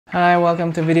Hi,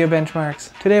 welcome to Video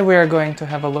Benchmarks. Today we are going to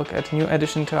have a look at a new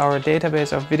addition to our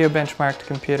database of video benchmarked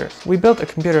computers. We built a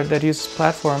computer that uses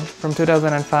Platform from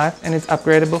 2005 and it's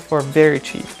upgradable for very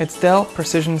cheap. It's Dell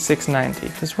Precision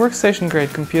 690. This workstation-grade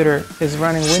computer is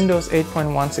running Windows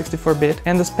 8.1 64-bit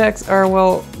and the specs are,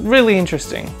 well, really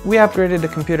interesting. We upgraded the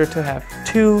computer to have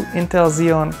two Intel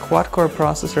Xeon quad-core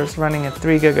processors running at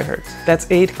 3 GHz. That's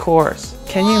 8 cores.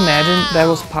 Can you imagine that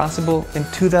was possible in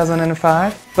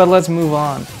 2005? But let's move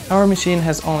on. Our machine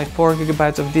has only 4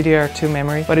 GB of DDR2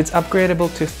 memory, but it's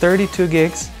upgradable to 32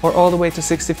 gigs or all the way to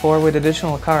 64 with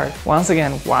additional card. Once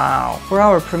again, wow! For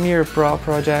our Premiere Pro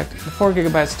project, the 4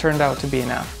 GB turned out to be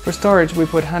enough. For storage, we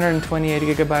put 128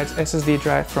 GB SSD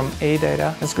drive from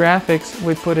ADATA. As graphics,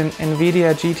 we put an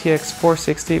NVIDIA GTX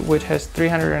 460, which has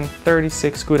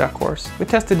 336 CUDA cores. We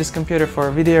tested this computer for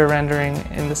video rendering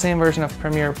in the same version of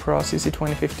Premiere Pro CC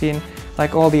 2015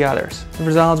 like all the others. The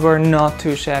results were not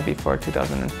too shabby for a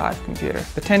 2005 computer.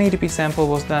 The 1080p sample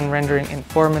was done rendering in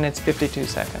 4 minutes 52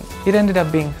 seconds. It ended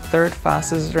up being third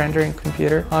fastest rendering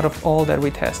computer out of all that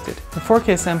we tested. The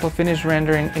 4K sample finished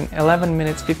rendering in 11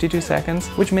 minutes 52 seconds,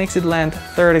 which makes it land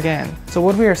third again. So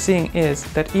what we are seeing is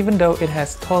that even though it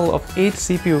has a total of 8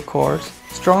 CPU cores,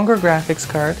 stronger graphics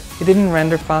card, it didn't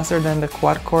render faster than the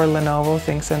quad-core Lenovo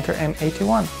ThinkCentre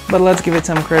M81. But let's give it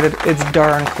some credit, it's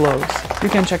darn close. You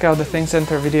can check out the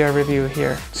ThinkCentre video review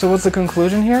here. So what's the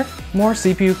conclusion here? More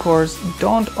CPU cores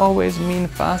don't always mean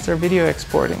faster video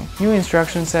exporting. New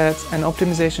instruction sets and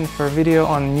optimization for video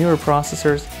on newer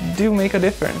processors do make a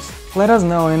difference. Let us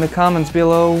know in the comments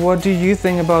below what do you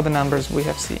think about the numbers we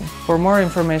have seen. For more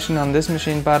information on this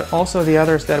machine, but also the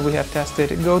others that we have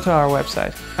tested, go to our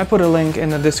website. I put a link in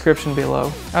the description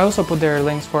below. I also put there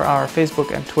links for our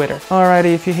Facebook and Twitter.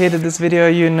 Alrighty, if you hated this video,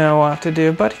 you know what to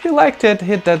do, but if you liked it,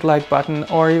 hit that like button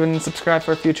or even subscribe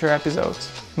for future episodes.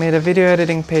 May the video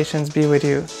editing patience be with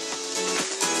you.